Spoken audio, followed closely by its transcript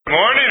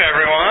Morning,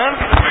 everyone.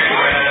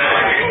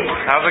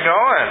 How's it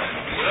going?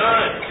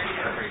 Good.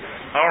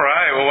 All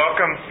right. Well,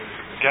 welcome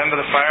again to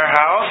the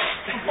Firehouse.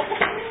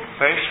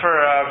 Thanks for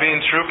being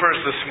troopers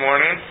this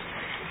morning.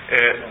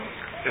 It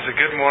is a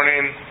good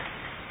morning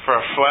for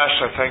our flesh,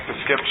 I think, to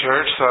skip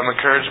church. So I'm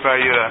encouraged by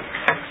you to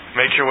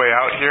make your way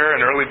out here.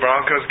 An early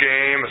Broncos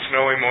game, a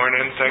snowy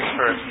morning. Thanks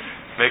for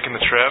making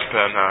the trip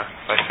and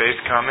by faith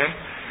coming.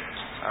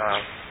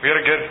 We had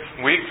a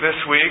good week this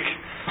week.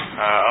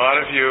 A lot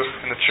of you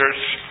in the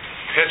church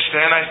pitched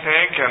in, I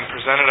think, and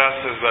presented us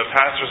as the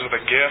pastors with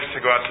a gift to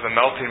go out to the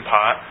melting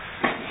pot.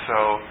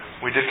 So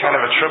we did kind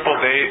of a triple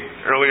date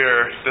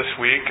earlier this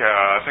week,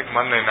 I think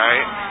Monday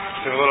night.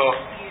 It's a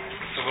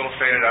little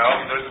faded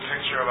out. There's a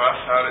picture of us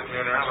out at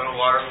dinner, a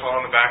little waterfall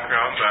in the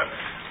background, but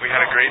we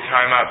had a great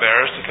time out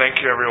there. So thank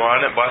you,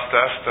 everyone. It blessed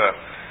us.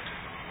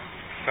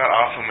 It's not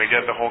often we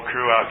get the whole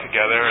crew out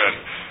together, and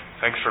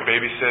thanks for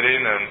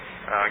babysitting and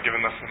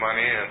giving us some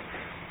money, and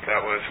we had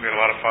a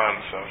lot of fun.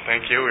 So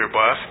thank you. We were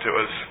blessed.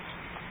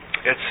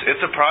 It's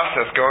a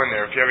process going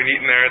there. If you haven't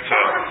eaten there, it's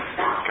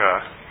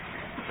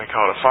they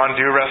call it a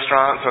fondue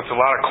restaurant. So it's a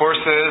lot of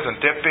courses and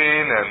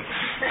dipping and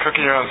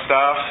cooking your own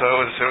stuff. So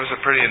it was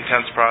a pretty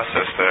intense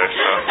process there.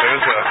 So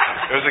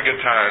it was a good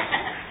time.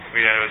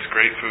 It was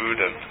great food,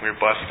 and we were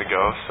blessed to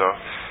go. So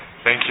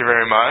thank you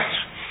very much.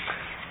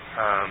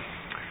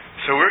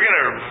 So we're going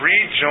to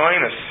rejoin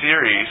a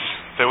series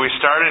that we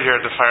started here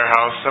at the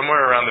Firehouse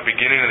somewhere around the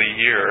beginning of the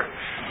year.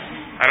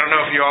 I don't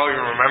know if you all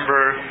even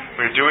remember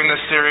we were doing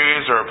this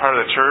series or a part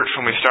of the church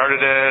when we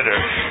started it,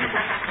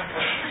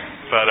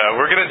 but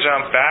we're going to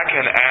jump back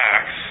in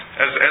Acts.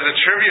 As a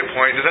trivia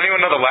point, does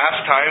anyone know the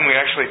last time we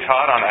actually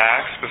taught on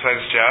Acts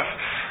besides Jeff?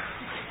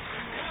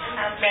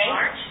 May.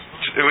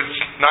 It was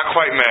not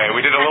quite May.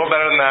 We did a little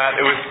better than that.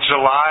 It was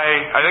July.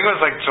 I think it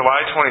was like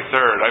July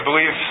 23rd. I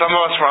believe some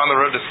of us were on the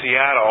road to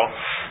Seattle,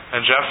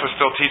 and Jeff was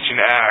still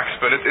teaching Acts,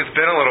 but it's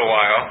been a little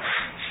while.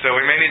 So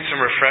we may need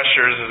some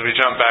refreshers as we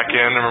jump back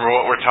in and remember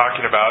what we're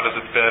talking about, as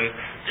it's been,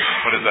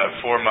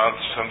 4 months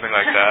or something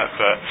like that.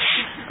 But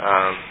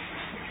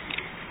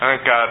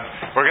thank God.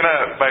 We're going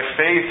to, by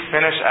faith,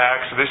 finish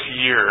Acts this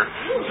year.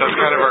 So that's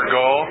kind of our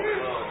goal.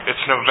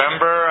 It's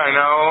November, I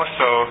know,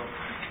 so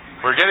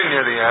we're getting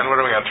near the end. What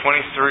do we got, 23?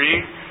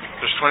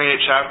 There's 28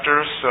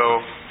 chapters,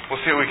 so we'll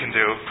see what we can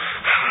do.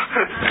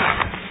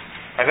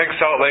 I think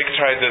Salt Lake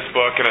tried this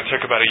book, and it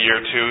took about a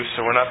year or two,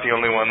 so we're not the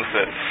only ones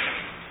that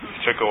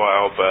took a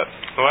while. But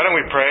why don't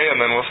we pray,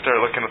 and then we'll start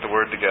looking at the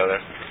Word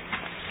together.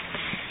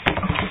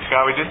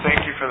 God, we do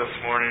thank you for this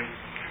morning.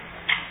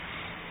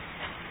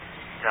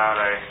 God,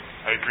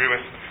 I agree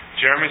with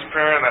Jeremy's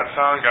prayer in that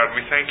song. God,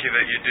 we thank you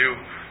that you do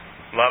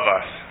love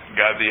us.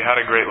 God, that you had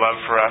a great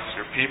love for us,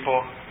 your people,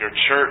 your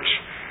church.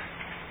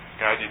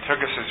 God, you took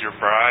us as your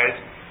bride.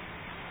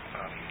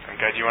 And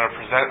God, you want to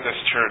present this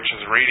church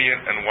as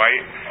radiant and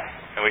white.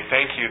 And we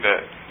thank you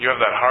that you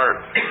have that heart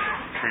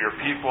for your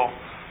people.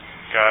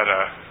 God,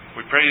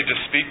 we pray you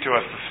just speak to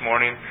us this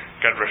morning.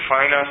 God,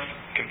 refine us.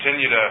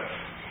 Continue to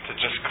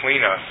just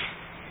clean us,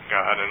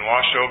 God, and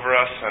wash over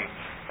us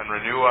and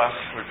renew us.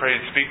 We pray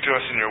you speak to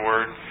us in your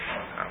word.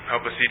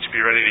 Help us each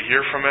be ready to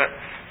hear from it.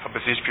 Help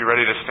us each be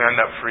ready to stand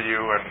up for you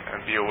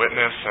and be a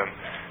witness. And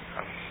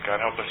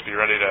God, help us be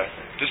ready to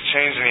just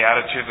change any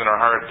attitudes in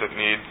our heart that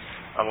need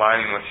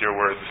aligning with your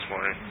word this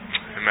morning.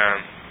 Amen.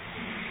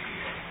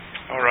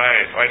 All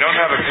right. Well, I don't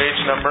have a page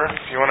number.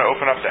 If you want to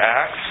open up to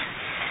Acts,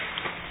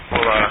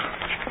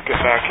 we'll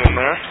get back in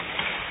there.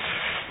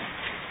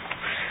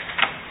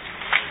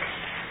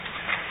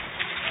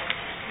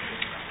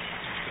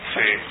 Let's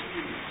see.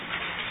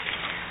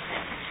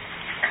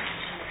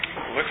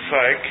 It looks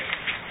like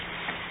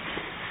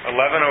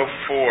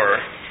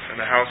 1104 in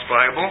the House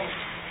Bible.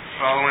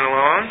 Following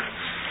along.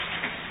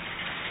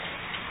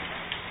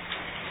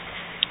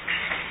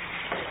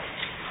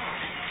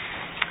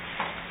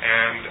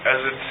 And as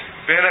it's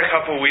been a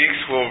couple weeks,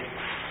 we'll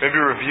maybe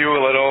review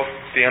a little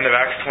at the end of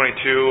Acts 22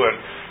 and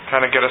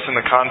kind of get us in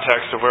the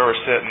context of where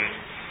we're sitting.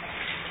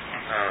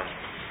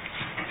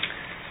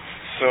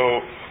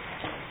 So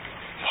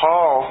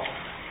Paul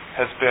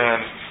has been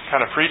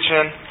kind of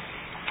preaching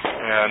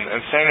and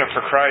saying it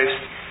for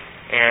Christ,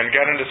 and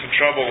got into some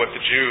trouble with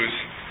the Jews.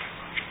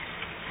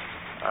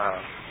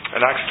 In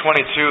Acts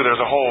 22,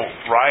 there's a whole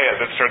riot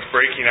that starts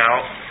breaking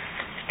out,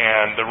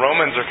 and the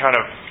Romans are kind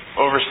of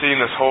overseeing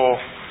the whole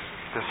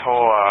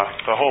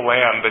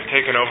land. They've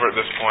taken over at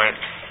this point,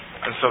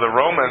 and so the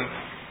Romans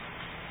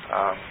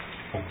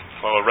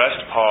will arrest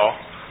Paul,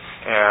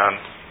 and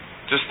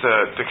just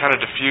to kind of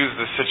diffuse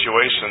the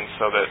situation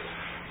so that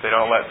they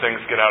don't let things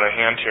get out of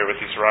hand here with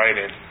these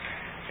rioting.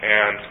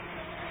 And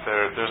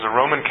there's a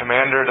Roman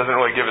commander, doesn't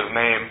really give his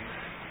name,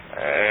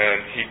 and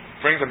he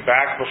brings him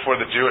back before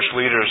the Jewish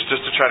leaders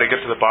just to try to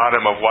get to the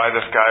bottom of why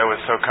this guy was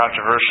so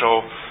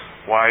controversial,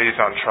 why he's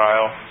on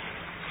trial.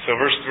 So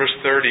verse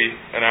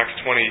 30 in Acts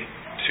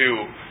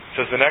 22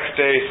 says, "The next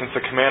day, since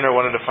the commander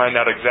wanted to find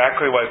out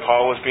exactly why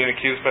Paul was being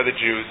accused by the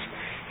Jews,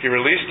 he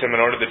released him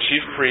and ordered the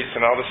chief priests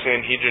and all the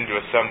Sanhedrin to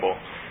assemble.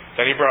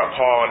 Then he brought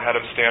Paul and had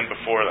him stand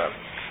before them.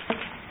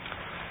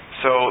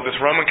 so this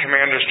Roman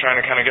commander is trying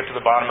to kind of get to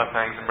the bottom of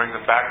things and brings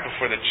them back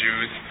before the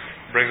Jews,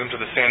 brings them to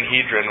the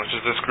Sanhedrin, which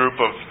is this group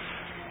of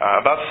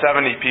about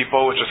 70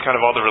 people, which is kind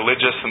of all the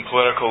religious and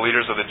political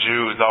leaders of the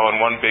Jews, all in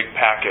one big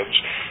package,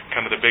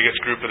 kind of the biggest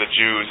group of the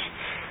Jews.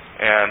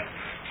 And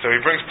so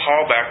he brings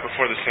Paul back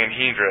before the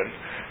Sanhedrin.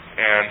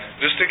 And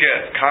just to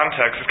get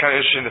context, it's kind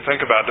of interesting to think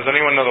about. Does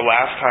anyone know the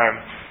last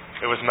time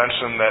it was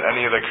mentioned that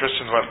any of the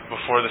Christians went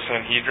before the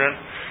Sanhedrin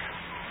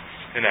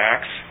in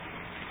Acts?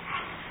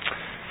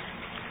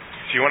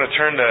 If you want to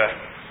turn to,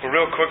 well,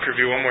 real quick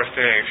review one more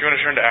thing. If you want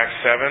to turn to Acts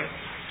 7,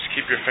 just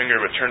keep your finger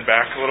but turn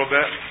back a little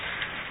bit.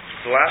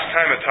 The last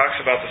time it talks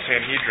about the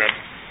Sanhedrin,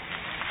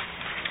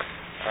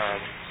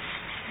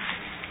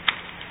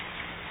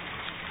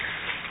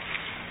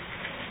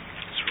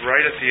 it's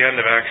right at the end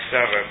of Acts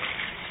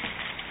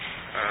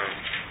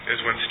 7, is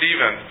when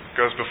Stephen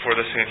goes before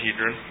the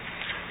Sanhedrin.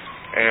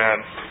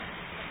 And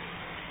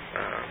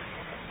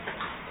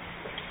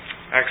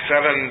Acts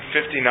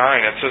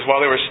 7:59, it says,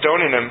 while they were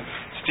stoning him,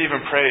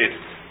 Stephen prayed,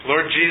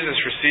 Lord Jesus,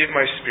 receive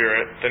my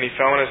spirit. Then he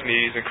fell on his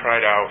knees and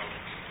cried out,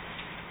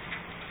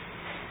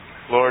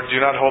 Lord, do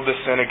not hold this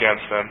sin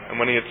against them. And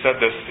when he had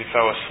said this, he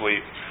fell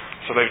asleep.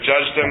 So they've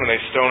judged him and they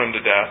stoned him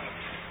to death.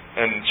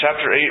 And in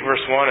chapter 8,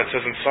 verse 1, it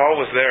says, and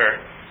Saul was there,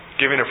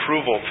 giving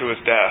approval to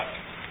his death.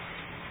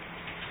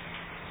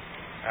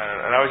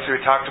 And obviously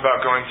we talked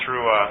about going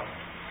through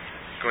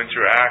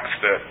Acts,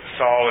 that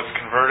Saul is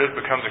converted,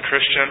 becomes a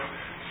Christian.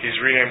 He's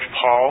renamed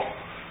Paul.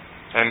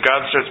 And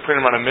God starts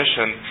putting him on a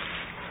mission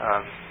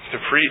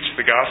to preach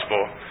the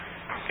gospel.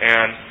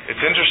 And it's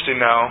interesting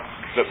now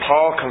that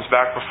Paul comes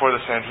back before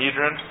the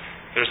Sanhedrin.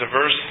 There's a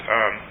verse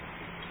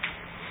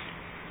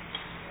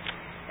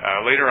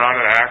later on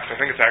in Acts, I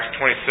think it's Acts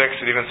 26,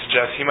 it even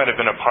suggests he might have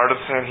been a part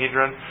of the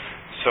Sanhedrin.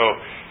 So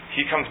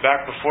he comes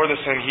back before the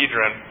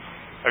Sanhedrin,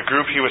 a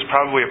group he was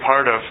probably a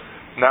part of,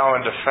 now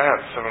in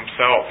defense of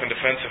himself, in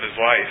defense of his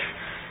life.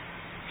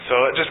 So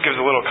it just gives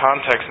a little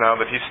context now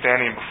that he's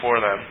standing before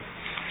them.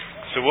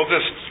 So we'll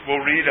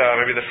read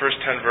maybe the first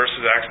 10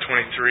 verses of Acts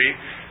 23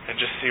 and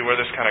just see where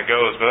this kind of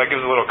goes. But that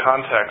gives a little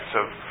context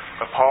of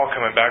Paul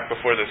coming back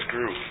before this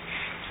group.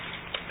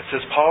 It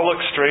says, Paul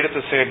looked straight at the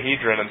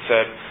Sanhedrin and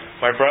said,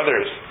 my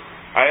brothers,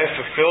 I have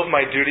fulfilled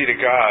my duty to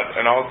God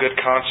in all good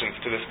conscience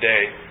to this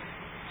day.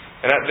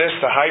 And at this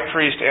the high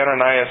priest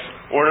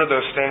Ananias ordered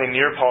those standing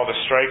near Paul to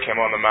strike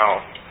him on the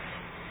mouth.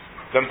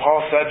 Then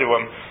Paul said to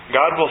him,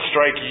 God will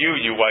strike you,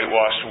 you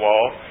whitewashed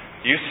wall.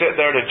 You sit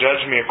there to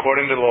judge me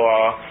according to the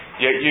law,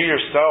 yet you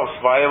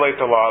yourselves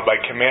violate the law by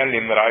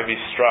commanding that I be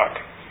struck.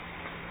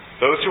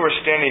 Those who were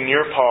standing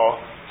near Paul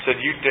said,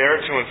 you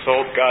dare to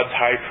insult God's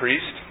high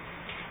priest?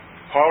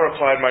 Paul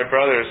replied, my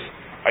brothers,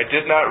 I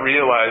did not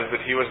realize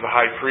that he was the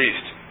high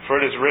priest, for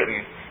it is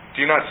written,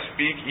 do not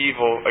speak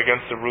evil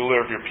against the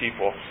ruler of your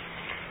people.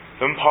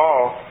 Then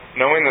Paul,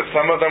 knowing that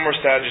some of them were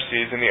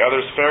Sadducees and the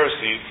others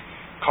Pharisees,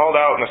 called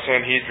out in the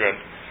Sanhedrin,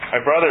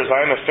 my brothers,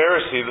 I am a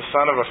Pharisee, the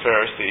son of a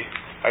Pharisee.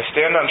 I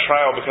stand on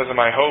trial because of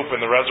my hope in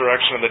the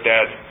resurrection of the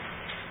dead.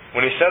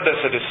 When he said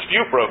this, a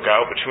dispute broke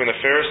out between the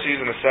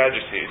Pharisees and the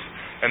Sadducees,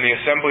 and the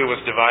assembly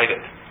was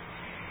divided.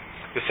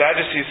 The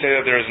Sadducees say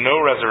that there is no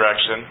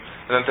resurrection,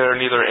 and that there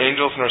are neither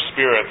angels nor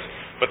spirits,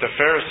 but the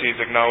Pharisees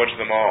acknowledge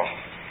them all.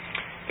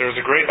 There was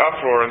a great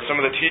uproar, and some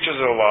of the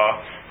teachers of the law,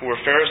 who were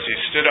Pharisees,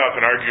 stood up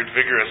and argued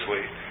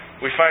vigorously.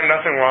 We find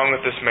nothing wrong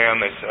with this man,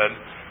 they said.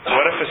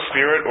 What if a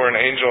spirit or an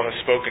angel has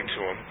spoken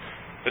to him?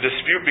 The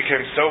dispute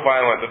became so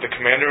violent that the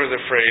commander was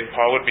afraid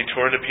Paul would be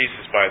torn to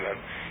pieces by them.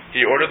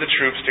 He ordered the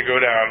troops to go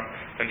down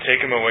and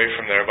take him away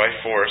from there by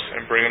force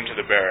and bring him to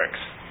the barracks.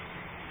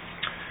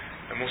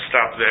 And we'll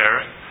stop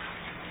there.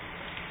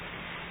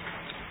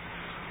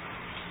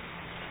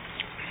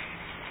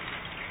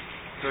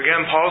 So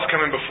again, Paul's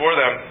coming before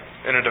them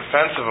in a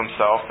defense of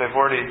himself.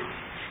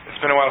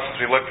 It's been a while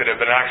since we looked at it,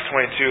 but in Acts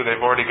 22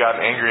 they've already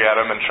gotten angry at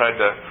him and tried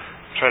to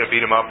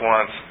beat him up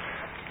once.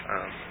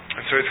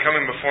 And so he's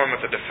coming before him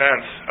with a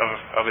defense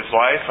of his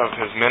life, of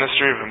his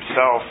ministry, of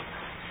himself,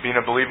 being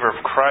a believer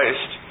of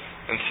Christ,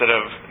 instead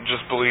of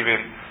just believing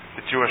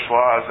the Jewish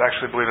laws,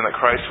 actually believing that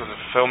Christ was a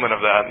fulfillment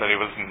of that and that he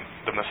was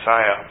the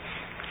Messiah.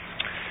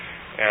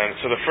 And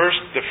so the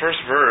first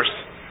verse,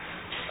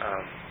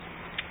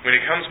 when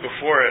he comes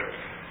before it,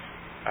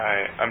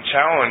 I'm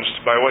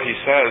challenged by what he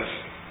says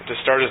to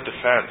start his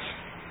defense.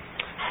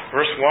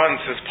 Verse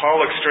 1 says,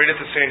 Paul looked straight at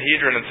the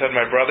Sanhedrin and said,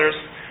 my brothers,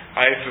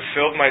 I have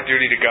fulfilled my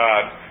duty to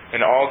God in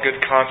all good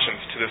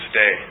conscience to this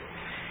day.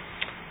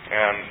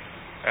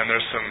 And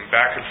there's some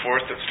back and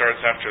forth that starts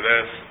after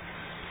this.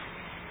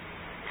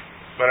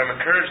 But I'm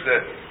encouraged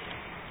that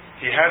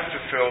he has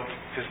fulfilled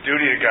his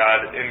duty to God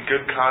in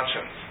good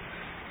conscience.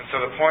 And so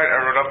the point I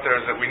wrote up there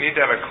is that we need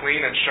to have a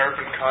clean and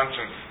sharpened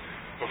conscience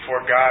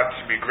before God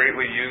to be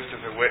greatly used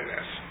as a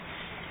witness.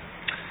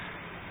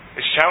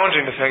 It's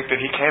challenging to think that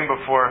he came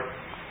before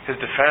his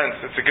defense.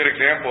 It's a good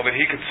example that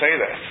he could say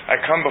this. I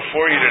come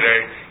before you today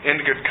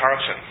in good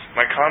conscience.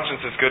 My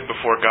conscience is good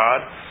before God.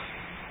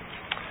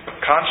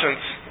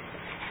 Conscience,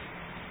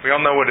 we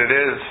all know what it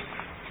is,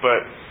 but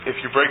if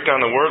you break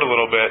down the word a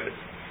little bit,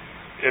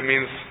 it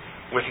means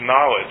with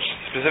knowledge,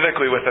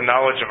 specifically with the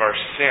knowledge of our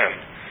sin.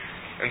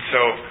 And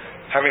so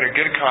having a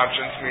good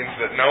conscience means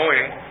that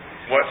knowing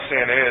what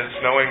sin is,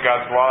 knowing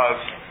God's laws,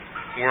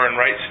 we're in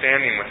right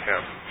standing with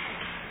Him.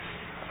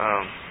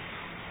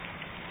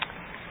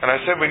 And I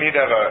said we need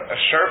to have a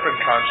sharpened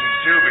conscience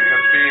too,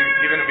 because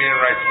even to be in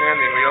right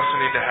standing, we also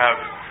need to have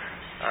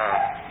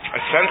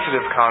a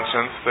sensitive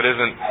conscience that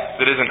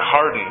isn't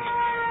hardened,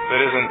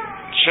 that isn't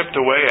chipped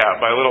away at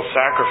by little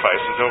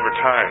sacrifices over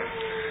time.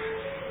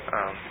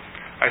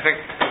 I think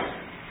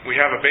we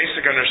have a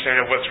basic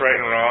understanding of what's right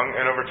and wrong,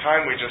 and over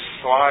time we just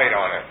slide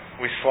on it.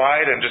 We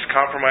slide and just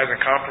compromise,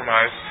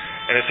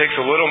 and it takes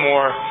a little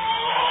more,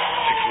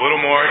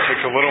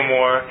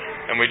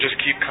 and we just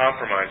keep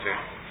compromising.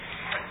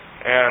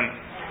 And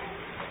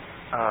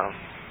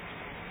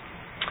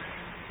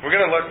we're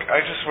going to look, I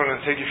just want to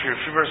take you through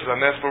a few verses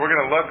on this, but we're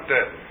going to look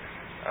that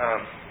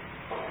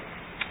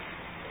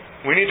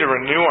we need to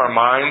renew our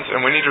minds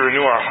and we need to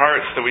renew our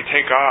hearts, that we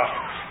take off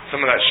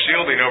some of that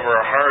shielding over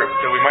our heart,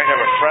 that we might have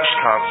a fresh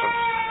conscience,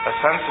 a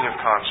sensitive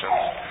conscience.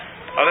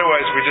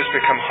 Otherwise, we just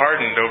become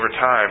hardened over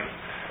time.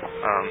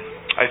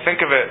 I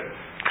think of it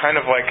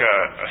kind of like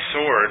a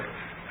sword.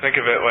 Think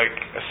of it like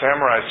a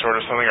samurai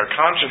sword or something. Our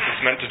conscience is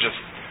meant to just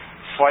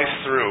slice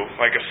through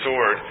like a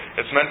sword.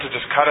 It's meant to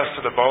just cut us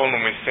to the bone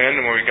when we sin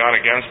and when we gone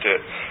against it.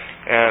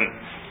 And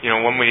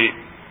when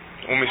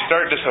we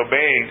start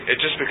disobeying, it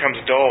just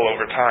becomes dull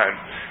over time.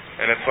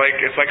 And it's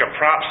like a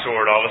prop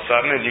sword all of a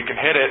sudden, and you can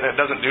hit it and it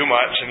doesn't do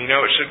much, and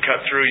it should cut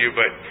through you,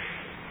 but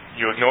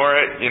you ignore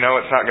it,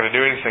 it's not going to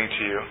do anything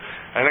to you.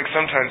 I think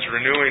sometimes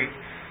renewing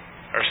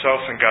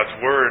ourselves in God's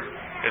Word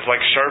is like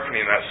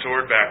sharpening that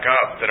sword back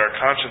up, that our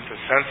conscience is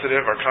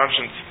sensitive, our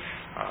conscience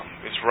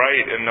is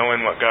right in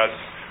knowing what God's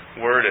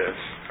Word is.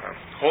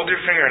 Hold your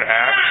finger in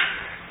Acts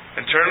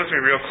and turn with me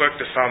real quick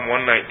to Psalm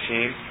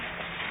 119.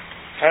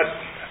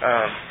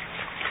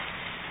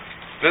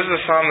 This is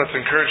a psalm that's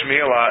encouraged me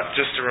a lot,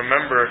 just to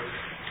remember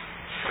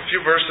a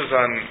few verses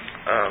on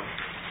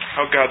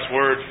how God's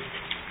Word,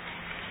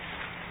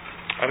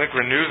 I think,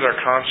 renews our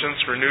conscience,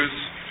 renews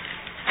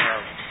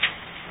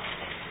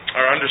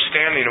our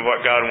understanding of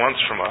what God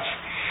wants from us.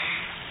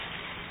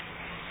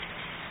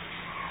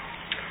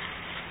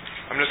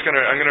 I'm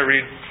going to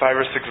read 5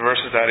 or 6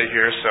 verses out of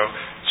here, so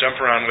jump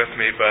around with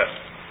me. But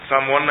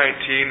Psalm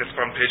 119, it's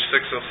on page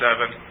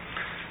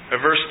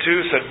 607. Verse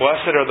 2 said,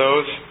 "Blessed are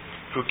those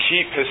who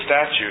keep His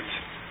statutes,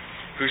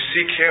 who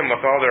seek Him with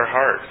all their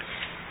heart."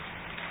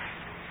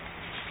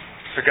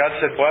 So God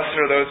said, blessed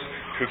are those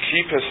who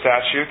keep His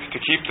statutes. To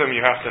keep them,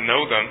 you have to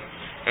know them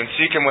and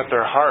seek Him with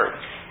their heart.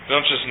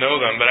 Don't just know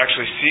them, but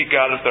actually seek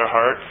God with their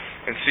heart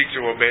and seek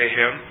to obey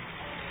Him.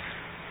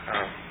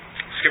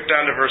 Skip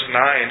down to verse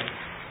 9.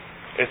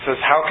 It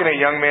says, "How can a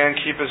young man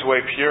keep his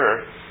way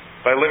pure?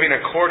 By living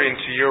according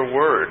to your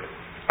word.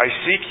 I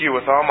seek you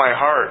with all my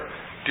heart.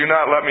 Do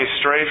not let me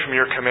stray from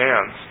your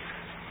commands.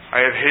 I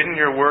have hidden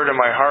your word in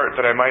my heart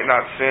that I might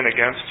not sin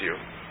against you."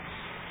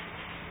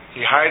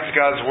 He hides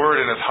God's word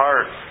in his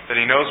heart, that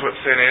he knows what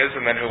sin is,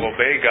 and then he'll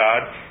obey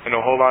God and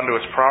he'll hold on to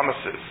His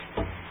promises.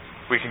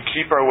 We can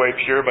keep our way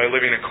pure by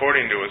living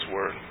according to His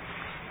word.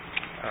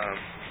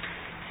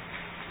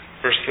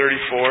 Verse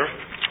 34,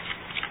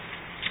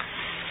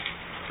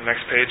 the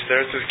next page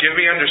there, it says, "Give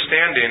me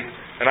understanding,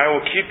 and I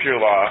will keep your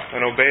law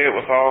and obey it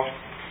with all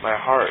my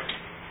heart."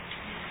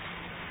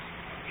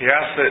 He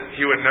asked that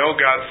he would know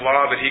God's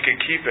law, that he could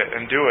keep it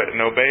and do it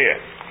and obey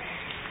it.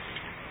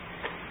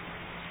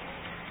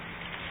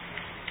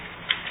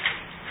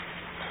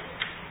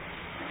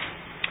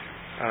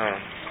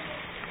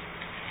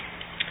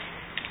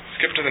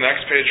 Skip to the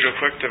next page real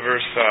quick to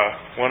verse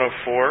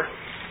 104.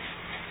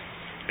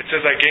 It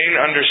says, "I gain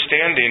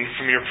understanding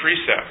from your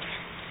precepts,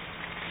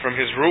 from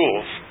His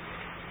rules,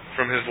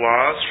 from His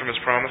laws, from His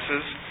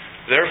promises.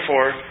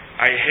 Therefore,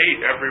 I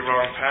hate every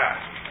wrong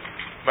path."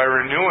 By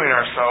renewing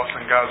ourselves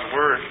in God's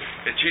Word,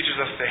 it teaches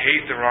us to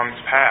hate the wrong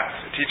path.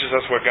 It teaches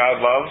us what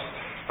God loves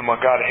and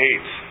what God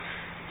hates.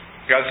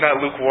 God's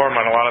not lukewarm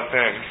on a lot of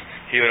things.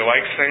 He either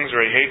likes things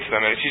or He hates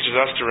them, and it teaches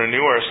us to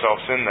renew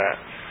ourselves in that.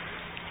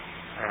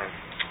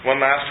 One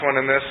last one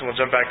in this, and we'll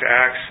jump back to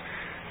Acts.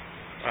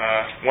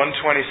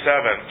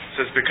 1:27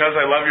 says, "Because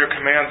I love your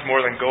commands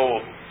more than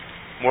gold,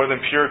 more than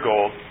pure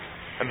gold,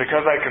 and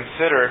because I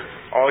consider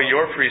all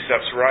your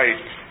precepts right,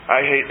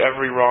 I hate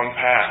every wrong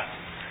path."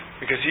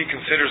 Because he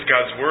considers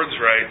God's words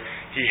right,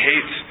 he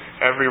hates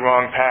every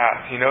wrong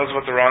path. He knows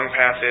what the wrong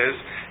path is,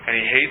 and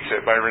he hates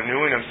it by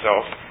renewing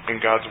himself in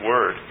God's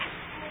Word.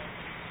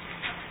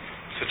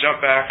 So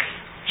jump back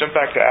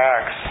to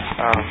Acts.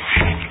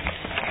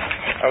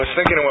 I was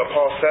thinking of what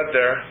Paul said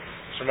there. I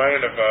was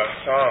reminded of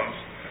Psalms.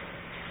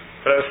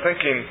 But I was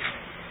thinking,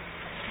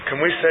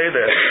 can we say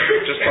this,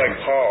 just like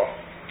Paul?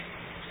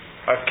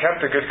 "I've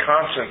kept a good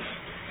conscience,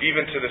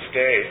 even to this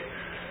day."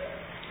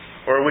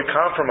 Or are we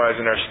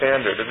compromising our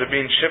standard? Is it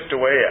being chipped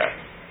away at?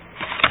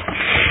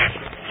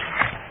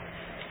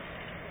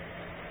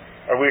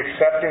 Are we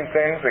accepting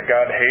things that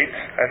God hates?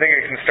 I think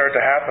it can start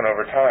to happen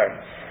over time.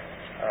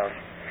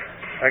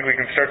 I think we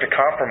can start to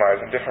compromise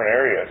in different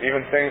areas.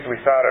 Even things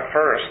we thought at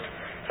first.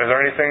 Is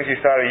there any things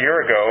you thought a year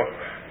ago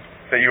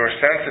that you were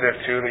sensitive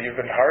to that you've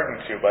been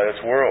hardened to by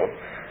this world?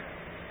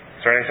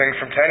 Is there anything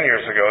from 10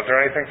 years ago? Is there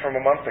anything from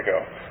a month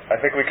ago? I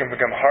think we can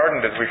become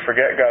hardened as we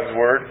forget God's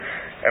Word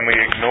and we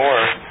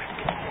ignore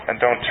and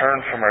don't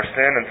turn from our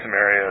sin in some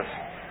areas.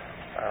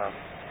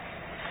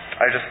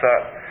 I just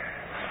thought,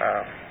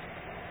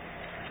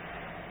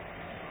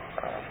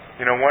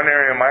 one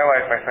area of my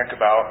life I think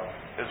about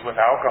is with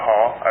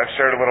alcohol. I've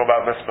shared a little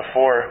about this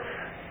before,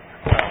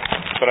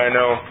 but I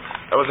know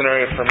that was an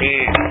area for me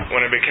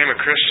when I became a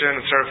Christian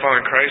and started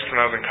following Christ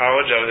when I was in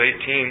college. I was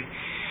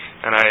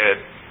 18, and I had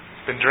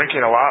been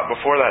drinking a lot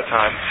before that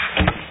time,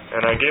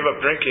 and I gave up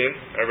drinking.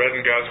 I read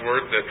in God's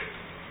Word that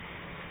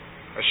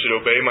I should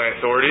obey my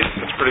authorities.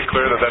 It's pretty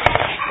clear that that's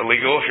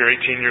illegal if you're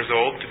 18 years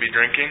old to be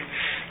drinking.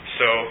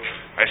 So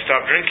I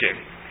stopped drinking.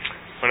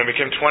 When I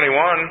became 21,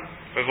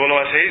 it was a little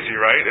less hazy,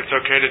 right? It's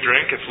okay to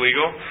drink. It's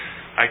legal.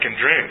 I can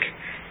drink.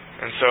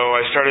 And so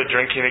I started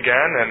drinking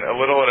again, and a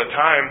little at a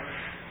time,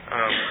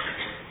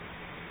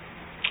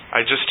 I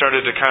just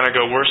started to kind of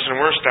go worse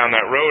and worse down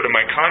that road, and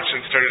my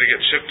conscience started to get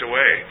chipped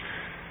away.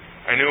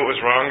 I knew it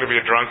was wrong to be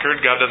a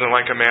drunkard. God doesn't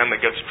like a man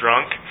that gets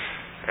drunk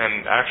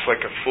and acts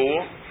like a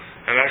fool.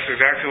 And that's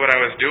exactly what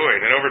I was doing.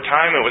 And over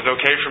time, it was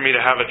okay for me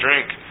to have a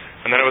drink.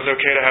 And then it was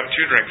okay to have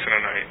 2 drinks in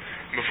a night.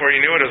 And before you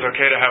knew it, it was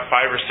okay to have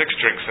 5 or 6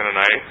 drinks in a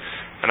night.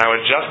 And I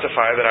would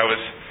justify that I was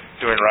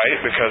doing right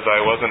because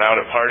I wasn't out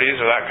at parties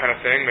or that kind of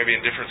thing, maybe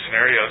in different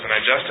scenarios, and I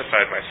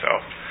justified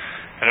myself.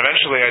 And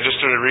eventually I just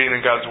started reading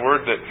in God's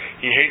Word that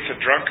He hates a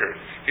drunkard.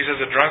 He says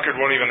a drunkard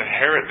won't even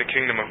inherit the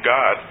kingdom of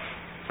God.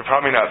 They're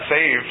probably not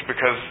saved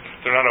because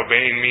they're not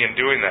obeying me in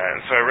doing that.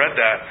 And so I read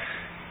that,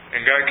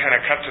 and God kind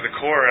of cut to the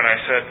core, and I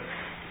said,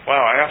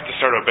 wow, I have to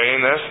start obeying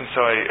this. And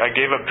so I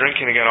gave up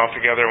drinking again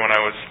altogether when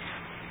I was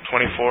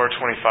 24,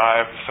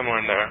 25, somewhere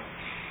in there.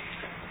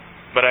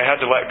 But I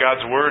had to let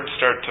God's Word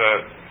start to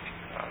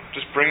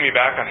just bring me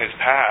back on His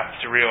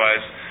path to realize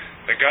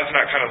that God's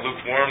not kind of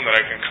lukewarm, that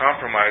I can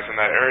compromise in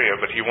that area,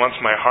 but He wants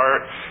my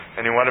heart,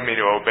 and He wanted me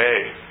to obey.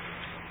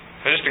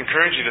 I just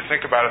encourage you to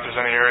think about if there's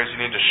any areas you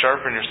need to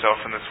sharpen yourself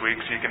in this week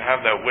so you can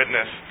have that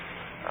witness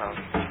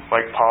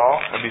like Paul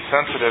and be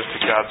sensitive to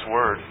God's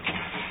Word.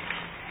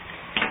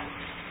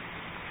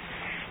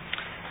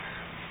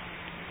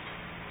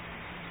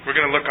 We're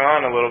going to look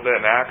on a little bit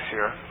in Acts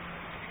here.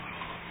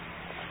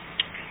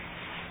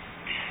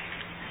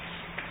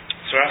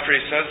 So after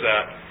he says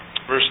that,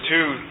 verse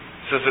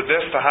 2 says, "At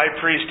this the high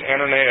priest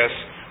Ananias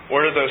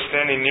ordered those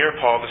standing near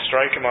Paul to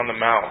strike him on the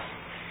mouth.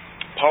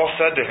 Paul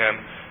said to him,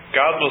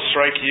 'God will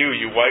strike you,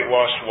 you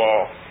whitewashed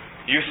wall.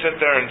 You sit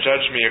there and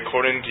judge me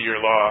according to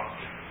your law,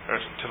 or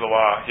to the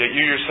law. Yet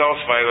you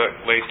yourselves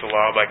violate the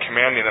law by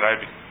commanding that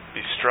I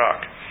be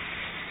struck.'"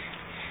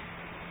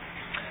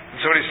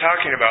 And so what he's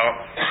talking about,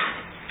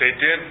 they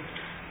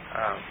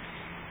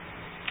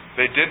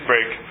did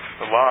break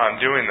the law in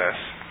doing this.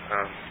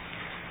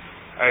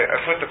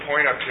 I put the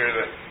point up here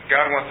that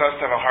God wants us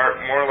to have a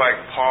heart more like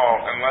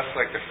Paul and less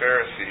like the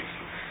Pharisees.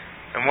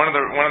 And one of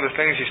the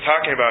things he's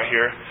talking about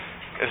here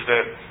is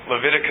that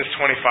Leviticus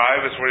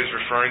 25 is what he's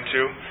referring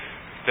to.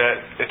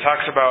 That it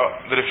talks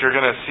about that if you're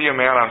going to see a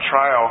man on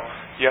trial,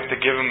 you have to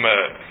give him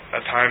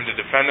a time to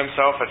defend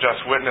himself, a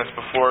just witness,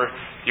 before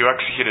you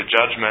execute a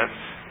judgment.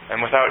 And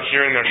without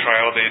hearing their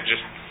trial, they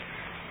just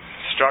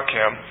struck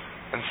him.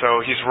 And so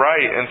he's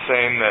right in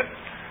saying that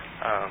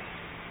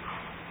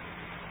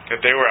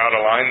they were out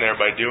of line there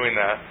by doing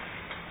that.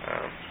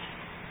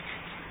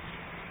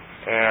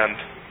 And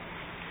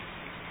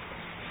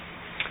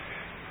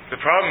the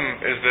problem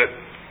is that,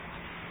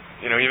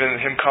 even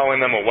him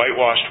calling them a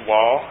whitewashed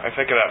wall, I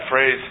think of that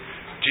phrase,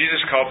 Jesus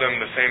called them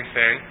the same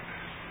thing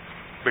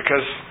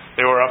because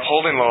they were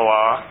upholding the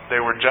law, they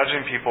were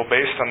judging people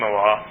based on the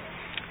law,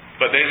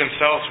 but they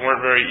themselves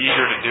weren't very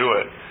eager to do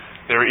it.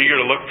 They were eager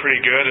to look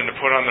pretty good and to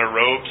put on their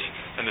robes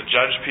and to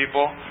judge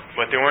people,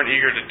 but they weren't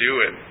eager to do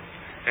it.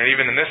 And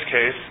even in this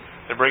case,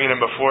 they're bringing him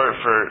before it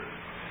for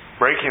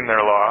breaking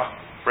their law,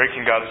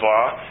 breaking God's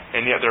law,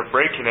 and yet they're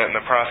breaking it in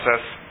the process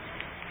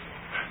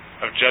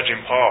of judging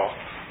Paul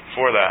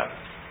for that.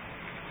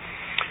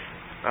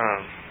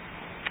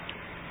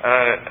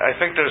 I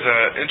think there's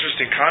an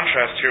interesting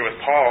contrast here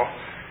with Paul.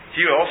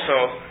 He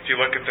also, if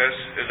you look at this,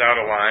 is out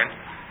of line,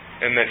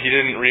 in that he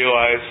didn't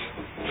realize,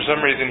 for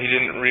some reason he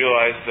didn't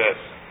realize that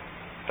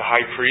the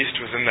high priest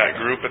was in that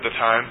group at the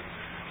time.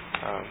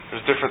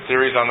 There's different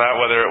theories on that,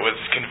 whether it was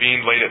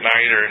convened late at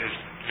night or his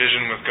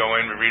vision was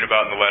going. We read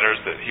about in the letters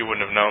that he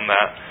wouldn't have known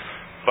that.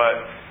 But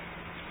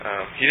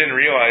he didn't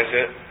realize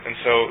it, and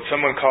so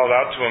someone called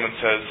out to him and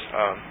says,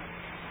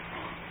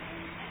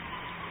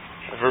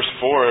 verse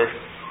 4,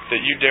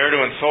 that you dare to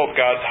insult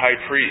God's high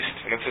priest.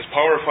 And it says,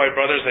 Paul replied,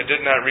 "Brothers, I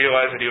did not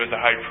realize that he was the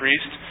high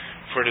priest,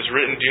 for it is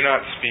written, 'Do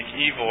not speak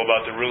evil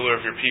about the ruler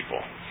of your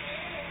people.'"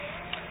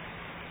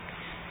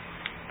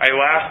 I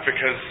laugh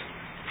because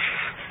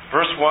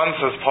verse 1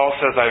 says, Paul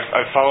says,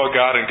 I've followed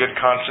God in good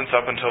conscience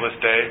up until this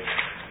day.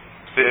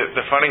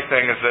 The funny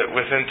thing is that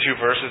within 2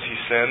 verses he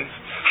sins.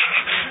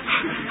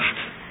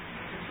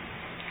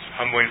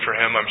 humbling for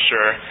him, I'm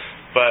sure.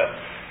 But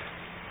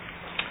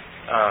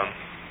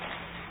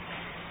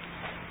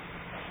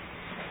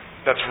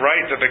that's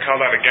right that they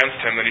called out against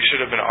him, that he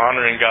should have been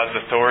honoring God's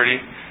authority.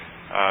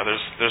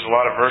 There's a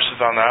lot of verses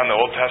on that in the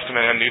Old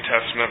Testament and New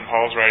Testament,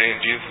 Paul's writing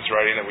and Jesus'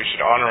 writing, that we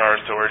should honor our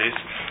authorities.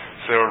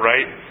 So they were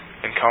right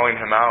in calling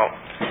him out.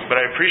 But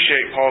I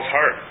appreciate Paul's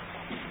heart.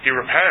 He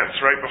repents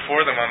right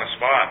before them on the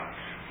spot.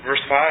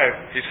 Verse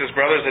 5, he says,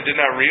 "Brothers, I did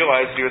not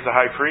realize he was the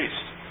high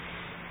priest.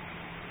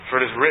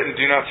 For it is written,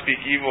 'Do not speak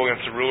evil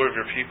against the ruler of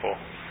your people.'"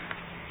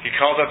 He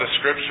calls out the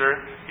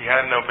Scripture he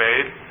hadn't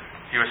obeyed.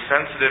 He was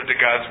sensitive to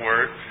God's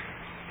word,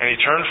 and he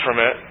turned from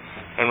it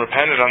and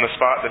repented on the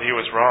spot that he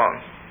was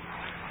wrong.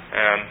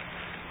 And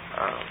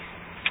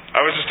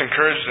I was just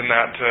encouraged in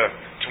that to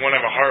want to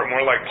have a heart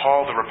more like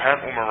Paul, to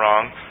repent when we're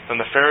wrong, than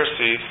the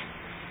Pharisees,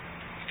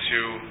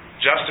 to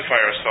justify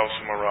ourselves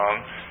when we're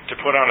wrong, to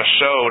put on a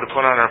show, to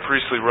put on our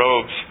priestly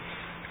robes,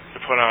 to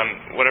put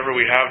on whatever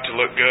we have to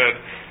look good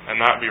and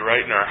not be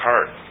right in our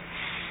heart.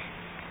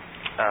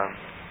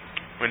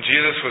 When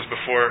Jesus was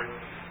before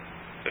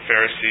the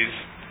Pharisees,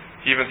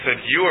 he even said,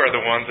 "You are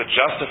the ones that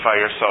justify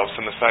yourselves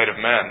in the sight of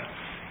men."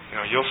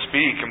 You'll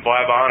speak and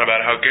blab on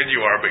about how good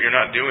you are, but you're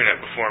not doing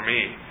it before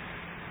me.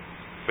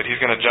 But he's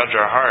going to judge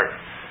our heart.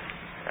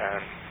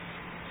 And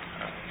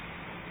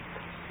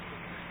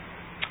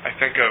I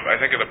think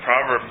of the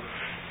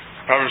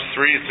Proverbs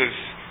 3. It says,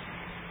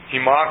 "He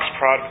mocks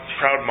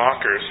proud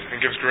mockers and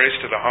gives grace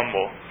to the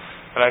humble."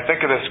 And I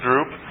think of this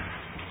group.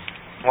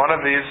 One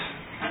of these,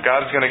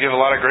 God is going to give a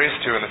lot of grace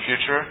to in the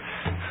future.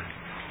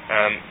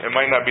 And it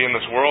might not be in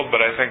this world,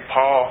 but I think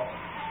Paul,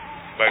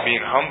 by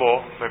being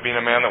humble, by being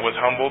a man that was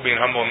humble, being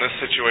humble in this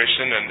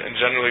situation, and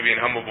generally being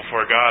humble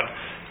before God,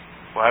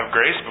 will have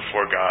grace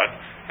before God.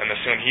 And the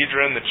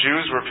Sanhedrin, the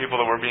Jews, were people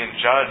that were being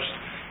judged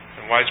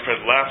and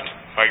widespread left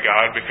by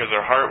God because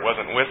their heart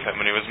wasn't with him,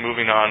 and he was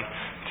moving on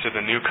to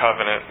the new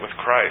covenant with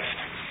Christ.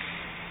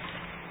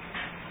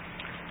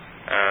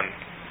 And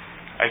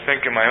I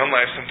think in my own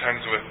life,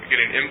 sometimes with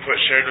getting input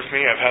shared with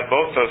me, I've had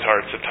both those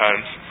hearts at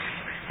times.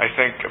 I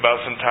think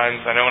about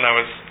sometimes, I know when I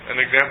was, an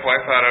example I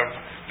thought of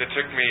that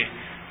took me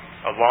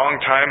a long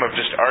time of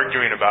just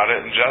arguing about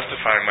it and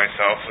justifying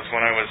myself was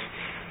when I was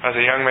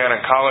a young man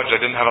in college. I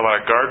didn't have a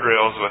lot of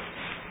guardrails with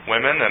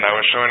women, and I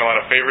was showing a lot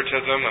of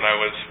favoritism, and I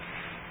was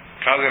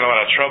causing a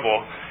lot of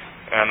trouble.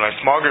 And my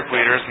small group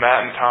leaders,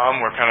 Matt and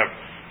Tom, were kind of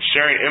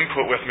sharing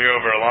input with me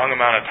over a long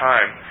amount of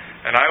time.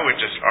 And I would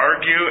just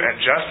argue and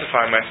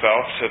justify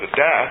myself to the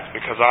death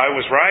because I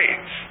was right?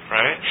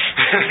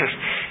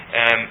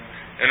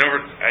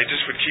 I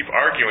just would keep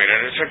arguing.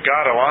 And it took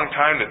God a long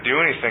time to do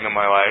anything in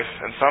my life,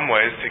 in some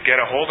ways, to get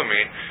a hold of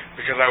me,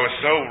 because I was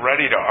so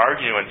ready to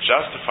argue and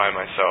justify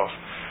myself.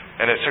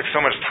 And it took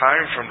so much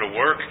time for him to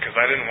work because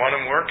I didn't want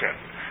him working.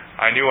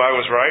 I knew I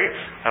was right,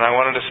 and I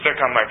wanted to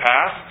stick on my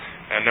path,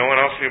 and no one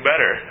else knew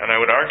better, and I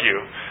would argue.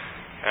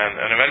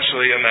 And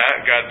eventually in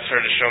that, God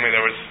started to show me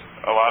there was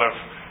a lot of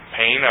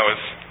pain I was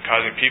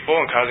causing people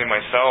and causing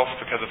myself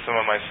because of some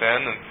of my sin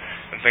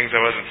and things I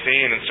wasn't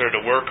seeing, and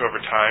started to work over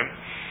time.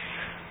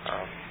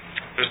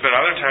 There's been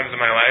other times in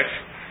my life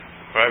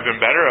where I've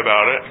been better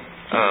about it.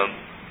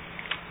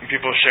 And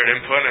people shared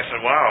input, and I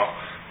said, "Wow,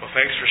 well,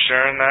 thanks for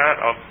sharing that.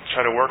 I'll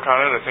try to work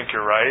on it. I think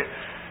you're right."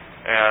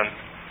 And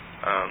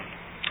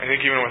I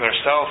think even with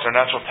ourselves, our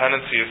natural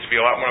tendency is to be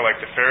a lot more like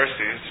the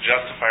Pharisees, to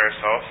justify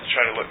ourselves, to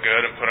try to look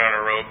good and put on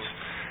our robes,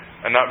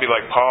 and not be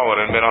like Paul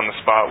and admit on the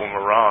spot when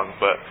we're wrong.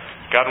 But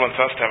God wants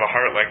us to have a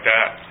heart like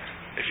that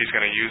if he's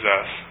going to use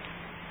us.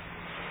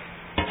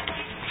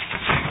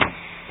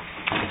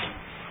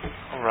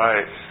 All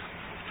right.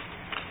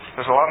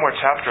 There's a lot more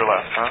chapter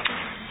left, huh?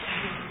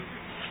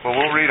 Well,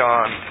 we'll read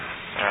on.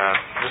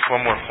 Just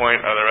one more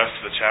point out of the rest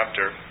of the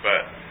chapter.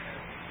 But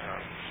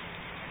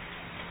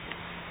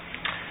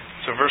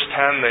so verse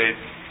 10,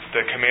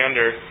 the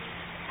commander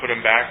put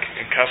him back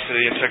in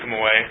custody and took him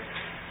away.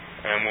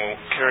 And we'll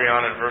carry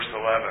on in verse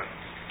 11.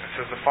 It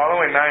says, "The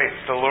following night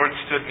the Lord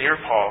stood near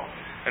Paul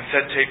and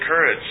said, 'Take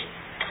courage.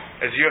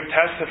 As you have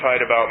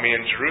testified about me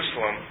in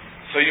Jerusalem,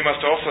 so you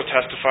must also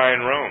testify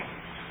in Rome.'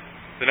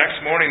 The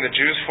next morning the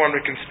Jews formed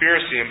a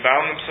conspiracy and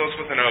bound themselves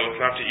with an oath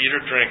not to eat or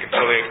drink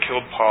until they had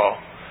killed Paul.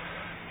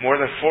 More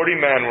than 40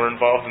 men were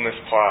involved in this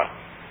plot.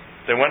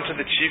 They went to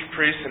the chief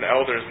priests and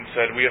elders and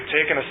said, 'We have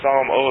taken a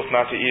solemn oath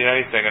not to eat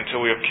anything until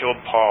we have killed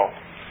Paul.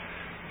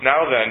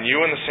 Now then,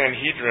 you and the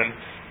Sanhedrin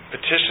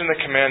petition the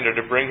commander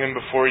to bring him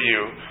before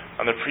you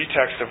on the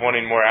pretext of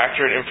wanting more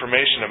accurate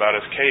information about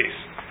his case.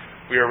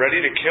 We are ready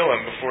to kill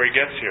him before he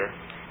gets here.'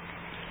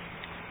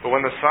 But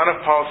when the son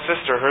of Paul's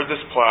sister heard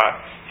this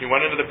plot, he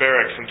went into the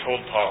barracks and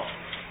told Paul.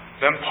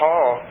 Then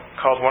Paul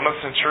called one of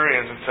the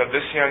centurions and said,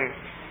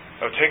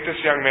 'Take this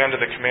young man to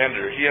the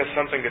commander. He has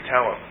something to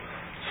tell him.'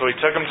 So he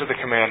took him to the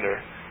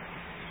commander.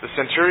 The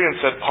centurion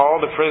said, 'Paul,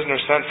 the prisoner,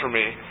 sent for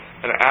me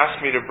and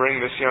asked me to bring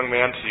this young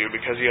man to you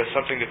because he has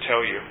something to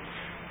tell you.'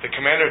 The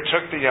commander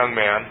took the young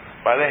man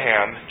by the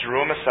hand,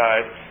 drew him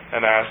aside,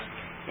 and asked,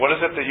 'What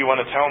is it that you want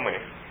to tell me?'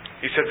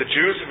 He said, "The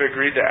Jews have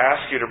agreed to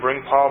ask you to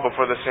bring Paul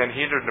before the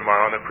Sanhedrin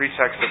tomorrow on the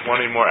pretext of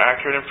wanting more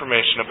accurate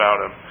information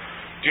about him.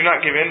 Do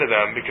not give in to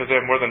them, because they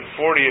have more than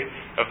 40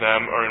 of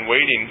them are in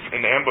waiting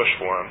in ambush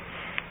for him.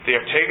 They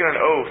have taken an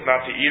oath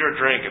not to eat or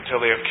drink until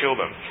they have killed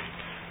him.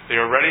 They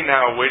are ready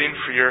now, waiting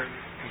for your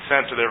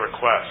consent to their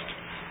request."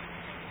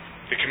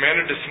 The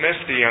commander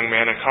dismissed the young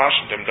man and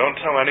cautioned him, "Don't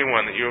tell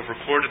anyone that you have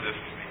reported this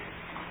to me."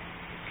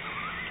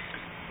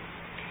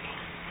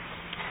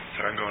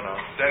 Sorry, I'm going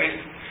on.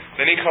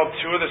 Then he called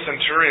 2 of the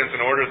centurions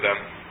and ordered them,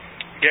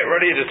 "Get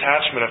ready a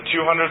detachment of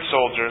 200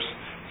 soldiers,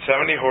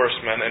 70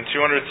 horsemen, and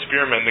 200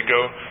 spearmen to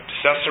go to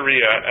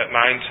Caesarea at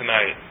 9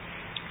 tonight.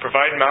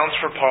 Provide mounts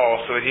for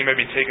Paul so that he may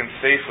be taken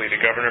safely to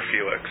Governor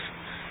Felix."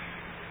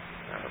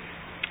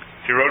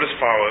 He wrote as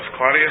follows: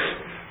 "Claudius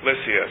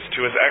Lysias,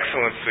 to His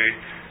Excellency,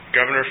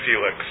 Governor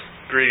Felix,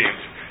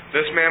 greetings.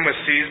 This man was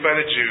seized by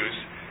the Jews,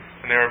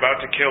 and they were about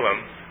to kill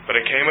him, but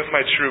I came with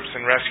my troops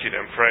and rescued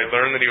him, for I had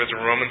learned that he was a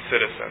Roman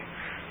citizen.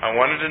 I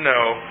wanted to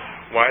know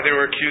why they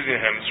were accusing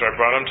him, so I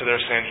brought him to their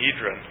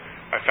Sanhedrin.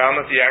 I found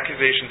that the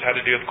accusations had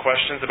to do with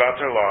questions about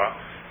their law,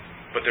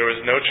 but there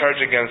was no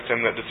charge against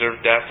him that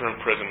deserved death or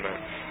imprisonment.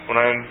 When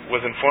I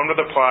was informed of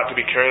the plot to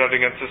be carried out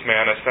against this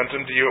man, I sent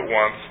him to you at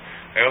once.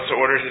 I also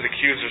ordered his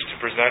accusers to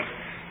present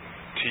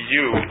to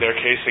you their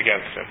case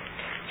against him."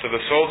 So the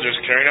soldiers,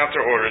 carrying out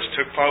their orders,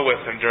 took Paul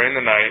with them during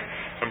the night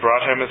and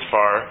brought him as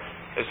far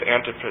as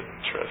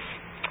Antipatris.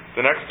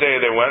 The next day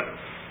they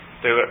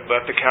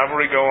let the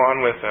cavalry go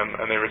on with him,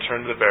 and they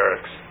returned to the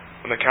barracks.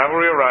 When the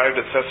cavalry arrived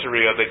at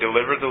Caesarea, they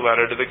delivered the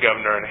letter to the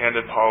governor and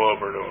handed Paul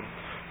over to him.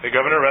 The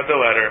governor read the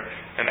letter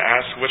and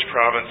asked which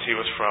province he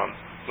was from.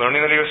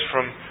 Learning that he was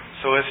from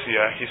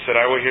Cilicia, he said,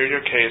 "I will hear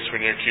your case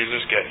when your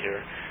accusers get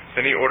here."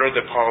 Then he ordered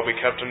that Paul be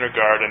kept under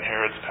guard in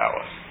Herod's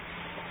palace.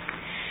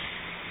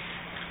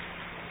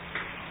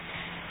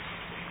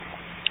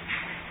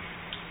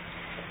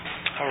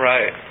 All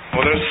right.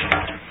 Well, there's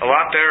a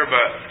lot there,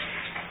 but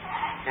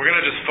we're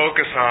going to just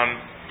focus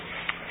on,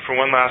 for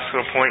one last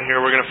little point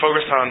here, we're going to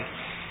focus on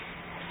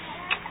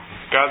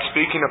God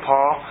speaking to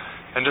Paul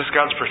and just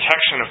God's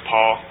protection of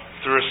Paul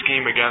through a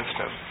scheme against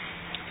him.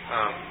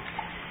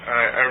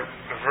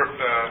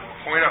 The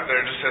point up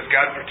there just says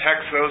God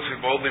protects those who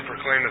boldly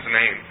proclaim His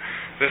name.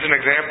 This is an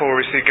example where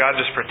we see God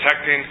just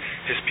protecting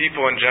His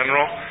people in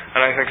general,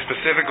 and I think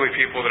specifically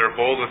people that are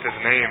bold with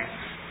His name,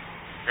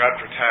 God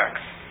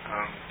protects.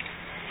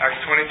 Acts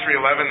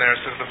 23:11 there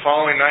says, "The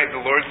following night the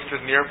Lord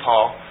stood near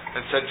Paul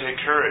and said, 'Take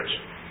courage.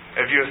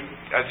 As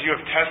you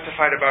have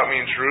testified about me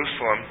in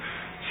Jerusalem,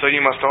 so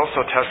you must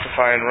also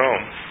testify in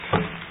Rome.'"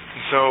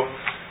 And so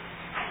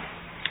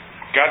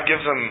God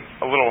gives him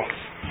a little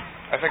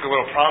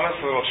promise,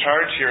 a little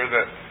charge here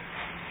that,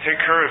 take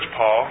courage,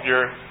 Paul.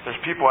 There's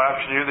people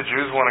after you. The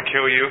Jews want to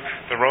kill you.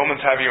 The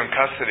Romans have you in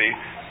custody.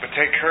 But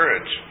take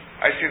courage.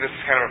 I see this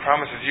as kind of a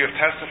promise. As you have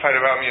testified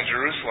about me in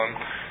Jerusalem,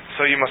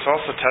 so you must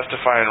also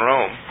testify in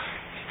Rome.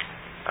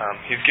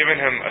 He's given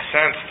him a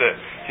sense that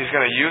he's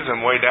going to use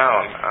him way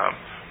down.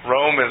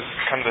 Rome is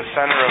kind of the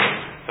center of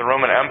the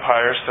Roman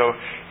Empire, so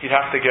he'd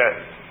have to get,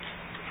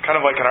 kind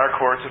of like in our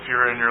courts, if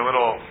you're in your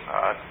little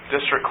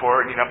district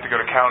court, you'd have to go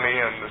to county,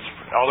 and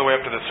all the way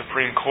up to the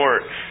Supreme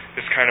Court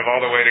is kind of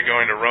all the way to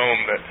going to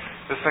Rome, that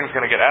this thing's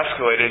going to get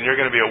escalated, and you're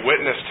going to be a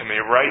witness to me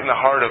right in the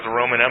heart of the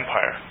Roman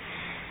Empire,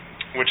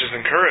 which is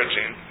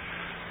encouraging.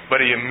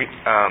 But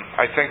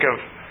I think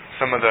of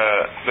some of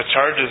the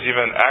charges,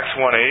 even Acts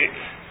 1:8,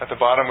 at the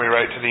bottom we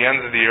write, "To the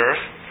ends of the earth."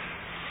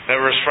 That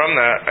verse from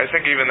that, I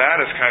think even that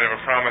is kind of a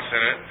promise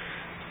in it.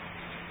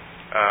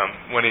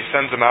 When he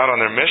sends them out on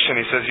their mission,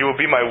 he says, "You will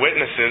be my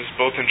witnesses,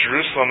 both in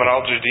Jerusalem and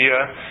all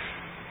Judea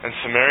and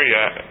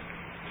Samaria,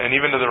 and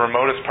even to the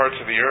remotest parts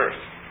of the earth."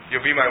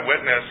 You'll be my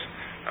witness,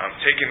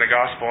 taking the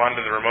gospel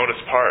onto the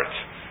remotest parts.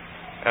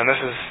 And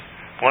this is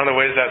one of the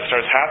ways that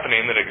starts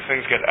happening, that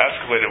things get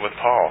escalated with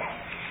Paul.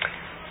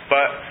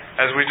 But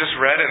as we just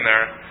read in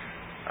there,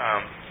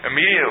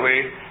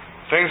 immediately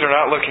things are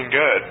not looking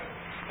good.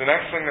 The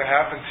next thing that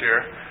happens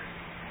here,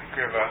 I think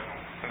we have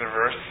another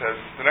verse, says,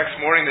 "The next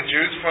morning the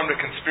Jews formed a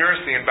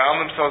conspiracy and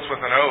bound themselves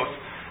with an oath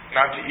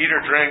not to eat or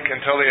drink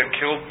until they had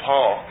killed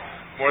Paul.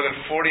 More than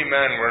 40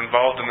 men were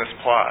involved in this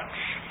plot."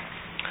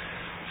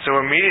 So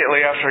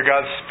immediately after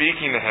God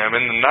speaking to him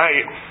in the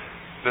night,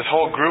 this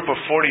whole group of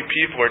 40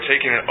 people are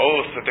taking an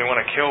oath that they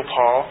want to kill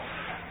Paul.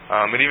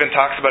 It even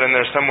talks about in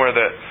there somewhere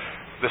that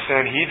the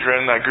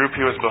Sanhedrin, that group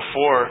he was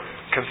before,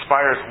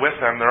 conspires with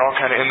them. They're all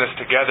kind of in this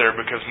together,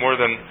 because more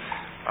than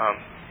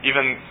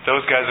even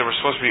those guys that were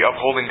supposed to be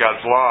upholding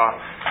God's law,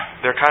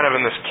 they're kind of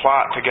in this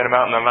plot to get him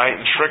out in the night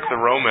and trick the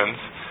Romans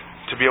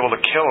to be able to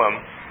kill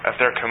him at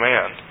their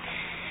command.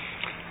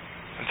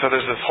 And so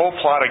there's this whole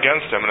plot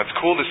against him, and it's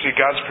cool to see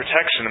God's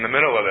protection in the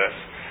middle of this.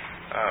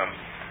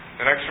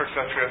 The next verse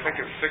after, I think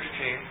it's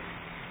 16,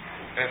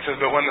 and it says,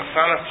 "But when the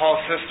son of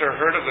Paul's sister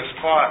heard of this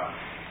plot,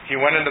 he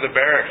went into the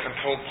barracks and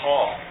told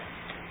Paul."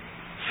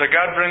 So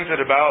God brings it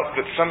about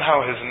that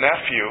somehow his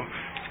nephew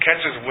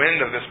catches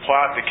wind of this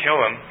plot to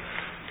kill him.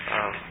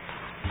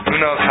 who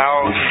knows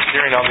how he's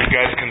hearing all these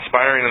guys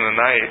conspiring in the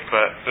night,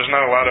 but there's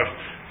not a lot of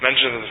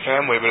mention of his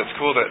family, but it's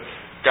cool that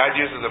God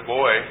uses a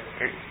boy.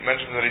 He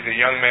mentions that he's a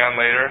young man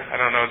later.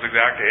 I don't know his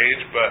exact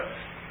age, but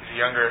he's a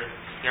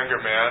younger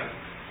man.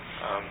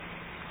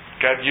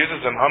 God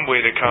uses him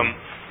humbly to come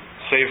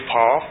save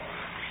Paul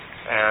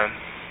and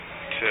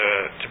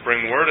to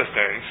bring word of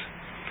things.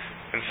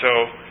 And so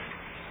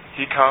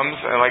he comes,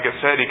 and like I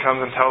said, he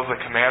comes and tells the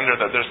commander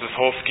that there's this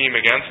whole scheme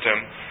against him.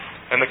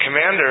 And the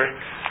commander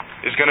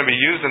is going to be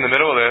used in the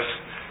middle of this.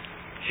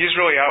 He's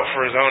really out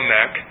for his own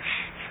neck.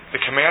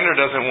 The commander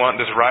doesn't want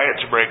this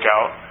riot to break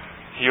out.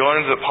 He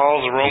learns that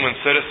Paul's a Roman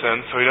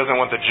citizen, so he doesn't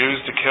want the Jews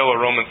to kill a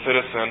Roman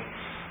citizen.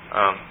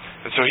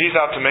 And so he's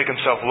out to make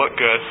himself look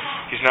good.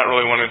 He's not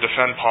really wanting to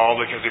defend Paul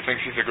because he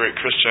thinks he's a great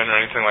Christian or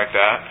anything like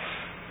that.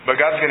 But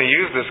God's going to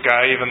use this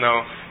guy even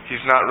though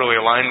he's not really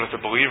aligned with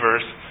the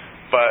believers.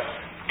 But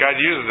God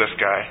uses this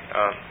guy.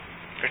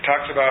 It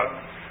talks about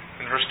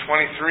in verse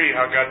 23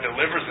 how God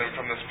delivers him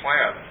from this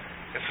plan.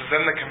 It says,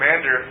 then the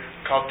commander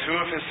called 2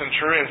 of his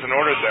centurions and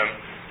ordered them,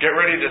 get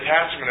ready a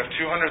detachment of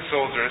 200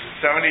 soldiers,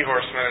 70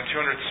 horsemen, and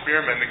 200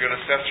 spearmen to go to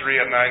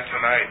Caesarea at 9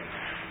 tonight.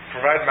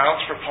 Provide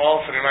mounts for Paul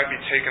so they might be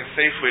taken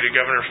safely to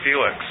Governor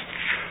Felix.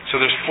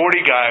 So there's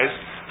 40 guys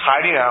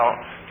hiding out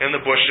in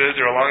the bushes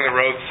or along the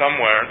road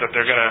somewhere that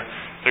they're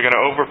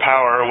gonna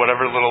overpower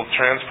whatever little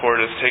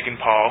transport is taking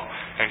Paul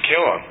and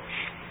kill him.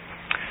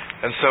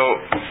 And so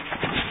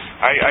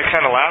I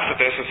kind of laugh at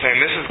this and saying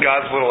this is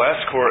God's little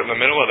escort in the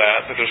middle of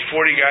that there's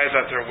 40 guys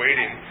out there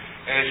waiting.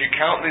 And as you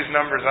count these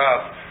numbers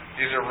up,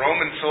 these are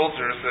Roman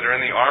soldiers that are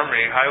in the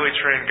army, highly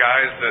trained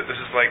guys that this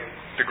is like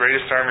the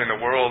greatest army in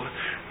the world,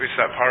 at least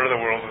that part of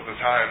the world at the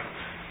time.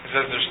 It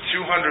says there's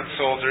 200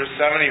 soldiers,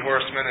 70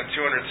 horsemen, and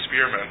 200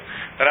 spearmen.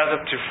 That adds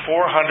up to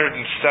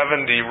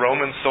 470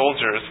 Roman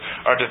soldiers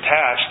are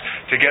detached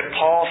to get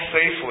Paul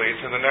safely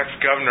to the next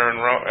governor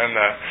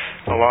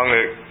along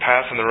the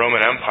pass in the Roman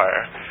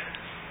Empire.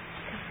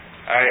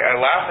 I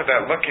laugh at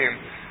that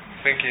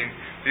thinking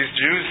these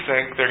Jews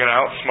think they're going to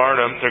outsmart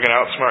him, they're going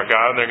to outsmart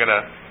God, they're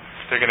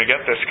going to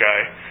get this guy.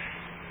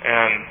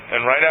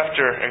 And right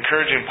after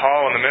encouraging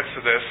Paul in the midst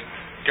of this,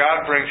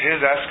 God brings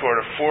his escort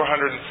of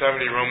 470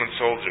 Roman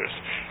soldiers.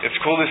 It's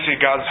cool to see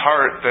God's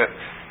heart that,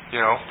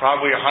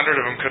 probably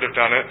 100 of them could have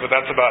done it, but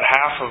that's about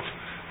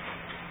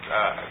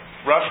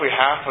roughly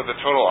half of the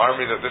total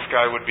army that this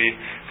guy would be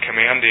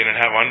commanding and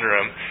have under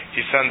him.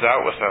 He sends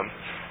out with them.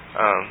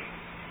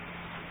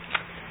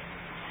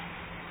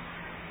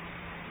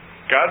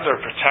 God's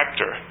our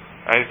protector.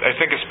 I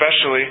think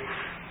especially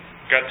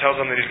God tells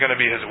him that he's going to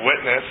be his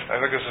witness. I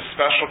think there's a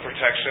special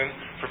protection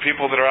for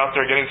people that are out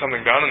there getting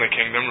something done in the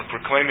kingdom and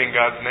proclaiming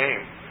God's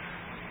name.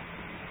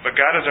 But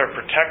God is our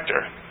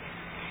protector.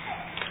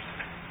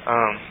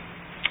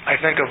 I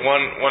think of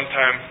one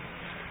time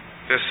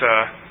this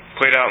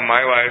played out in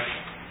my life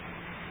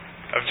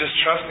of just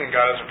trusting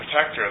God as a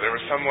protector. There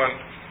was someone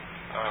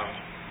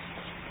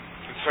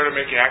that started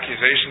making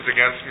accusations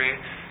against me.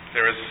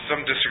 There was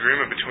some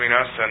disagreement between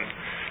us, and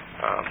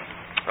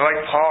like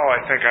Paul, I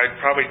think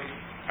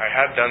I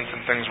had done some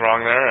things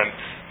wrong there and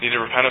needed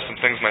to repent of some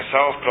things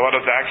myself, but a lot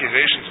of the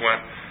accusations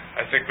went,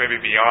 I think, maybe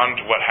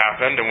beyond what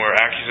happened and were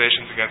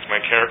accusations against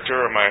my character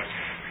or my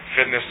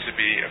fitness to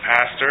be a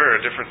pastor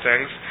or different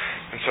things.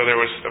 And so there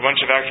was a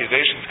bunch of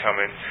accusations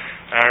coming.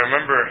 And I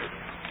remember,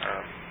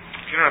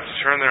 you don't have to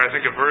turn there, I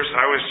think a verse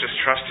I was just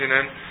trusting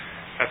in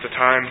at the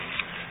time.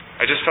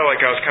 I just felt like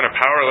I was kind of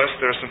powerless.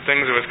 There were some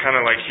things that was kind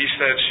of like he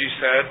said, she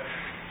said,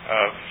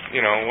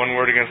 one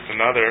word against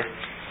another.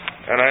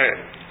 And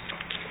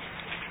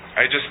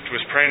I just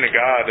was praying to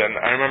God, and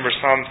I remember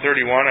Psalm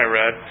 31 I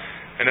read,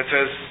 and it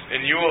says,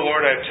 in you, O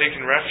Lord, I have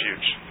taken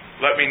refuge.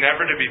 Let me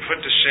never to be put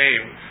to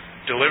shame.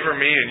 Deliver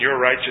me in your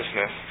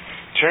righteousness.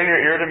 Turn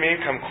your ear to me,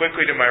 come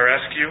quickly to my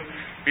rescue.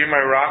 Be my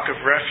rock of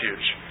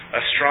refuge,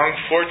 a strong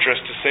fortress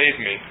to save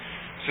me.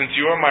 Since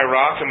you are my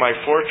rock and my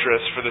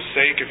fortress, for the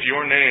sake of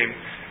your name,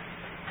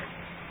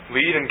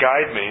 lead and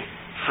guide me.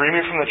 Free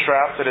me from the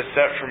trap that is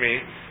set for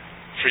me,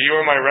 for you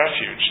are my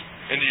refuge.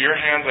 Into your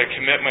hands I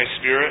commit my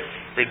spirit.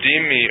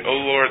 Redeem me, O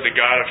Lord, the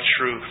God of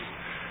truth.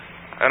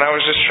 And I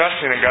was just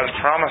trusting in God's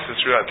promises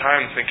through that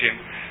time, thinking,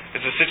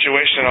 it's a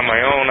situation on my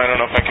own. I don't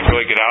know if I can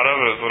really get out of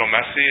it. It was a little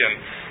messy and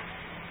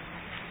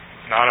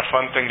not a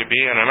fun thing to be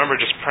in. I remember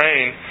just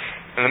praying.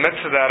 In the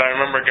midst of that, I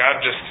remember God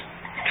just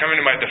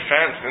coming to my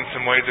defense in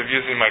some ways of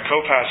using my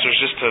co-pastors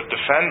just to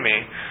defend me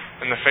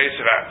in the face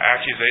of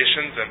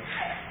accusations. And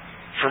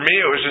for me,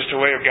 it was just a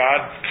way of God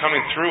coming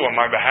through on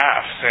my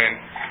behalf, saying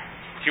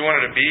He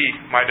wanted to be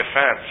my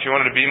defense. He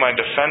wanted to be my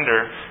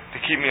defender to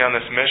keep me on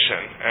this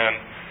mission. And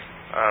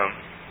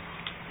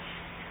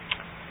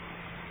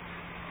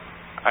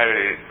I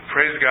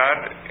praised God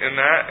in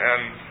that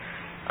and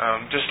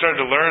just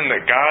started to learn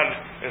that God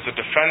is a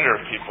defender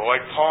of people.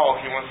 Like Paul,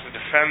 he wants to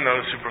defend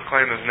those who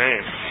proclaim His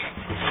name.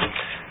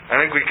 I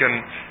think we can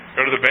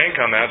go to the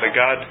bank on that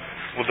God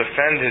will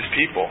defend His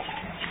people.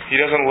 He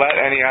doesn't let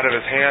any out of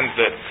His hands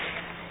that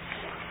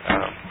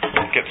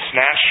get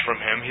snatched from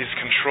him. He's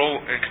in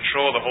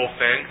control of the whole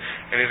thing,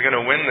 and he's going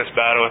to win this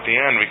battle at the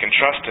end. We can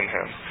trust in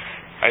him.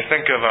 I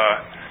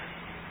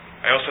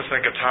also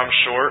think of Tom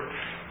Short.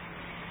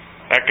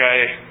 That guy,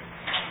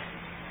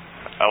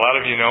 a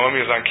lot of you know him.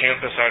 He was on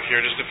campus out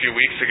here just a few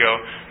weeks ago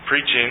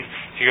preaching.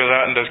 He goes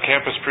out and does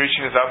campus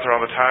preaching. He's out there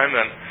all the time,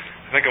 and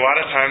I think a lot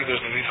of times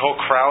there's these whole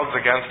crowds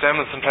against him,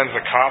 and sometimes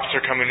the cops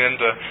are coming in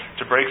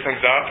to break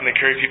things up, and they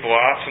carry people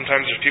off.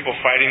 Sometimes there's people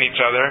fighting each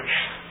other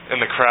in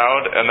the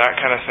crowd and that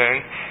kind of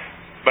thing.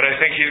 But I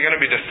think he's going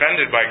to be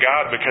defended by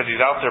God because he's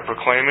out there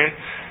proclaiming.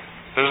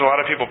 There's a lot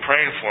of people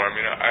praying for him.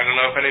 I don't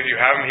know if any of you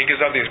have him. He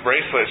gives out these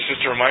bracelets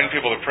just to remind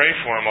people to pray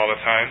for him all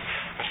the time.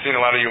 I've seen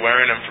a lot of you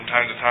wearing them from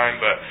time to time,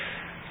 but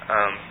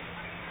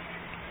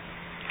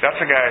that's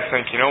a guy I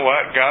think, you know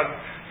what?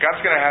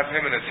 God's going to have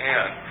him in his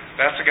hand.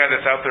 That's the guy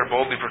that's out there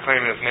boldly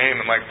proclaiming his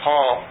name. And like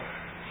Paul,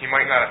 he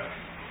might not,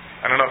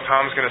 I don't know if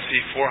Tom's going to see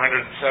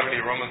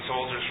 470 Roman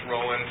soldiers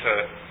roll into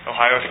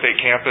Ohio State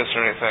campus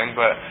or anything,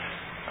 but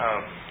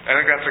I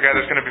think that's the guy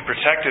that's going to be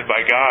protected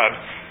by God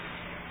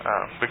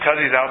because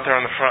he's out there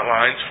on the front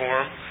lines for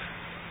him,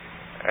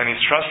 and he's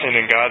trusting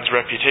in God's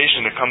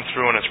reputation to come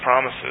through on his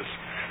promises.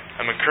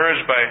 I'm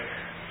encouraged by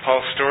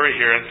Paul's story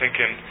here and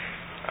thinking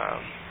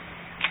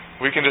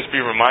we can just be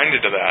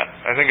reminded of that.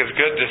 I think it's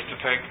good just to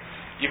think,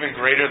 even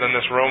greater than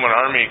this Roman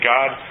army,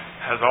 God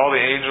has all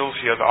the angels,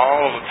 He has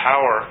all of the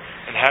power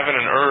in heaven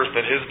and earth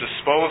at His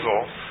disposal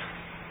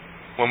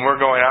when we're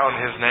going out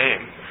in His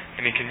name.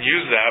 And He can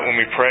use that when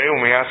we pray,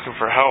 when we ask Him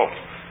for help.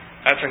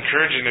 That's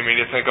encouraging to me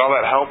to think all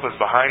that help is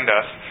behind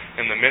us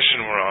in the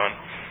mission we're on.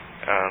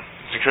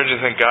 It's encouraging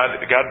to think God,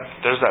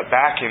 there's that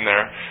backing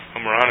there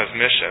when we're on His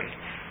mission.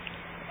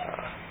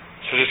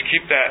 So just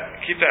keep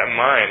that in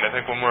mind. I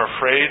think when we're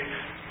afraid,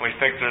 when we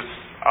think there's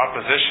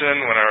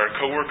opposition, when our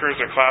coworkers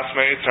or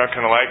classmates aren't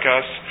going to like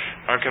us,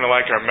 aren't going to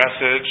like our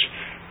message,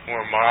 when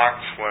we're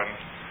mocked, when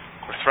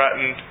we're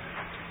threatened,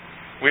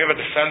 we have a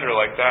defender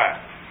like that.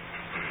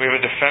 We have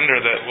a defender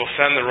that will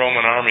send the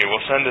Roman army,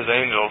 will send his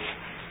angels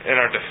in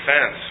our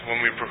defense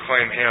when we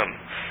proclaim Him.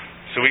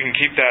 So we can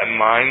keep that in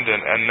mind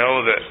and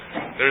know that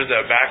there's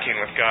that backing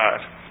with God.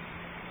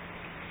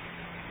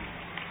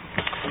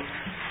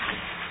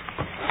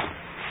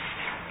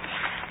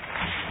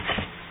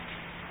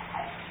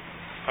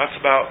 That's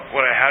about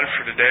what I had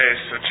for today.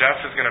 So Jeff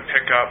is going to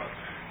pick up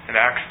in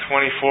Acts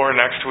 24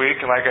 next week.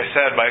 And like I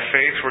said, by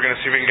faith, we're going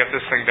to see if we can get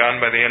this thing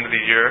done by the end of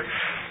the year.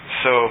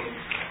 So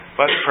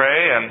let's pray,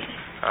 and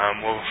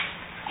we'll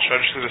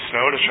trudge through the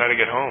snow to try to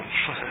get home.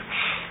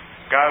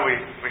 God, we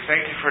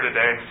thank You for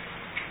today.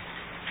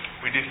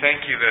 We do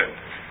thank You that,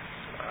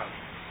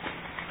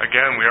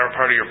 again, we are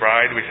part of Your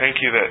bride. We thank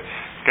You that,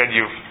 God,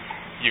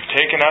 You've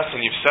taken us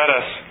and You've set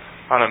us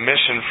on a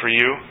mission for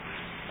You.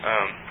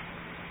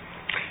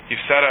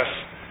 You've set us,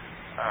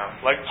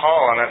 like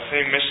Paul, on that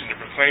same mission to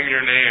proclaim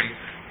Your name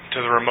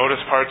to the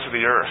remotest parts of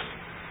the earth.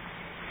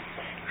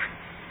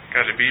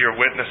 God, to be Your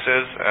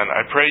witnesses. And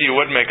I pray You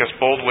would make us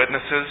bold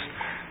witnesses.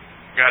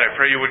 God, I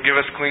pray You would give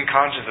us clean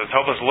consciences.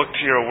 Help us look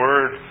to Your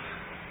word.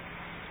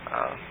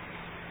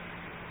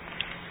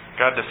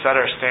 God, to set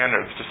our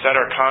standards, to set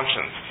our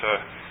conscience,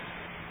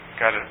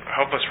 God,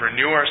 help us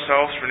renew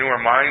ourselves, renew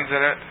our minds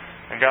in it,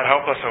 and God,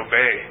 help us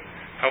obey.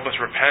 Help us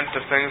repent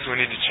of things we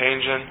need to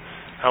change in.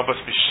 Help us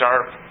be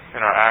sharp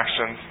in our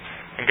actions.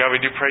 And God,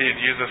 we do pray You'd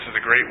use us as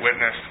a great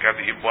witness. God,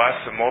 that You bless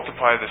and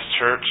multiply this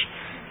church.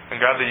 And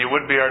God, that You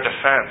would be our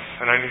defense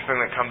in anything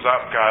that comes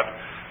up, God.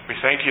 We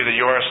thank You that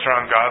You are a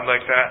strong God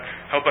like that.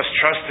 Help us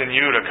trust in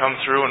You to come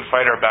through and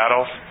fight our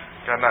battles.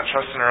 God, not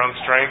trust in our own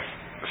strength,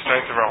 the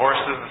strength of our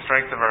horses, the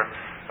strength of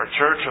our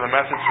church, or the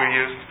methods we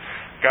use.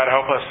 God,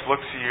 help us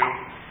look to You,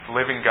 the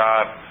living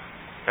God,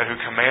 God, who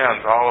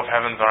commands all of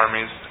heaven's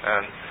armies.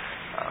 And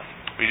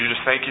we do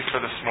just thank You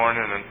for this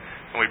morning, and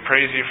we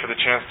praise You for the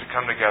chance to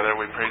come together.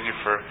 We praise You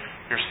for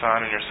Your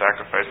Son and Your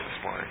sacrifice this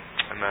morning.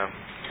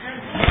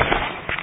 Amen.